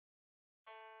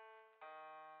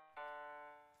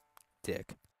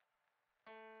Dick.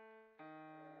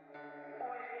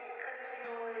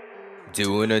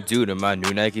 Doing a dude in my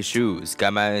new Nike shoes.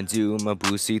 Got my undo, my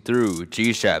blue see-through.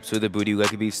 G-straps with a booty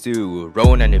like a beef stew.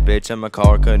 Rolling on your bitch in my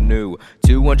car canoe.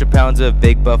 200 pounds of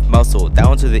big buff muscle.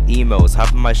 Down to the emos,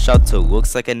 hop on my shuttle.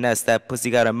 Looks like a nest, that pussy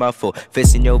got a muffle.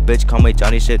 Fisting yo bitch, call me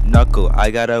Johnny shit knuckle. I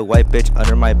got a white bitch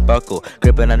under my buckle.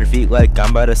 Gripping on her feet like I'm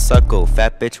about to suckle.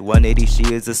 Fat bitch 180,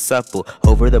 she is a supple.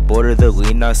 Over the border, the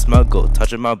lean not smuggle.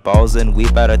 Touching my balls and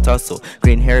we bout to tussle.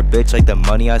 Green hair bitch like the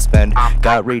money I spend.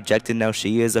 Got rejected, now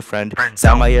she is a friend.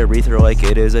 Sound my urethra like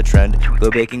it is a trend.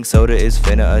 Blue baking soda is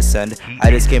finna ascend.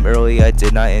 I just came early, I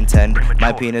did not intend.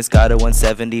 My penis got a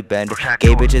 170 bend.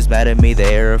 Gay bitches mad at me,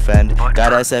 they are offend.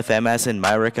 Got SFM ass in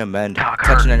my recommend.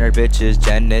 Touching on her bitches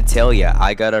genitalia.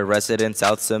 I got arrested in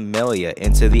South Somalia.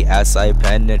 Into the ass I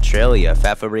penetralia.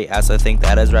 Fat furry ass, I think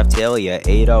that is Raptalia.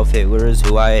 Adolf Hitler is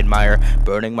who I admire.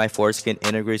 Burning my foreskin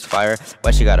integrates fire.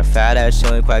 Why she got a fat ass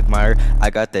chilling quagmire?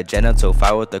 I got the genital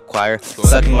fire with the choir.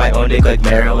 Sucking my own dick like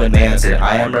Marilyn Manson.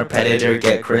 I am a predator,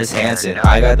 get Chris Hansen.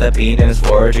 I got the penis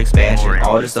forage expansion.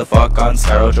 All just the fuck on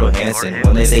Scarlett Johansson.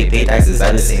 When they say pay taxes,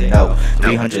 I just say no.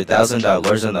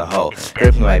 $300,000 in the hole.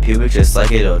 Gripping my pubic just like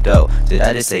a dodo. Did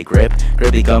I just say grip?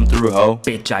 Grippy come through ho.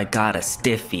 Bitch, I got a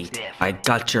stiffy. I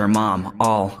got your mom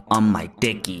all on my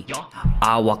dicky.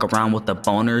 I walk around with a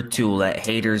boner to let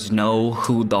haters know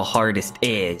who the hardest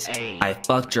is. I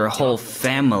fucked your whole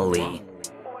family.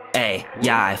 Ay,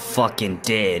 yeah, I fucking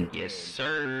did. Yes,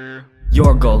 sir.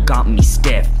 Your girl got me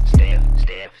stiff.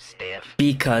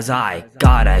 Because I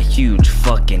got a huge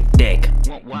fucking dick.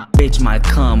 Bitch, my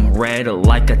cum red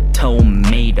like a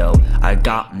tomato. I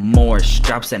got more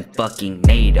straps than fucking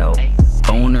NATO.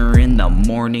 Boner in the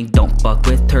morning, don't fuck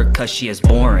with her cause she is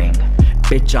boring.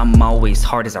 Bitch, I'm always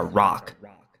hard as a rock.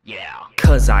 Yeah.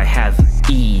 Cause I have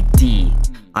ED.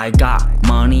 I got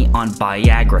money on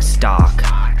Viagra stock.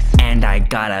 And I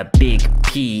got a big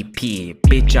PP.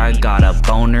 Bitch, I got a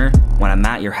boner. When I'm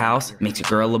at your house, makes your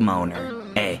girl a moaner.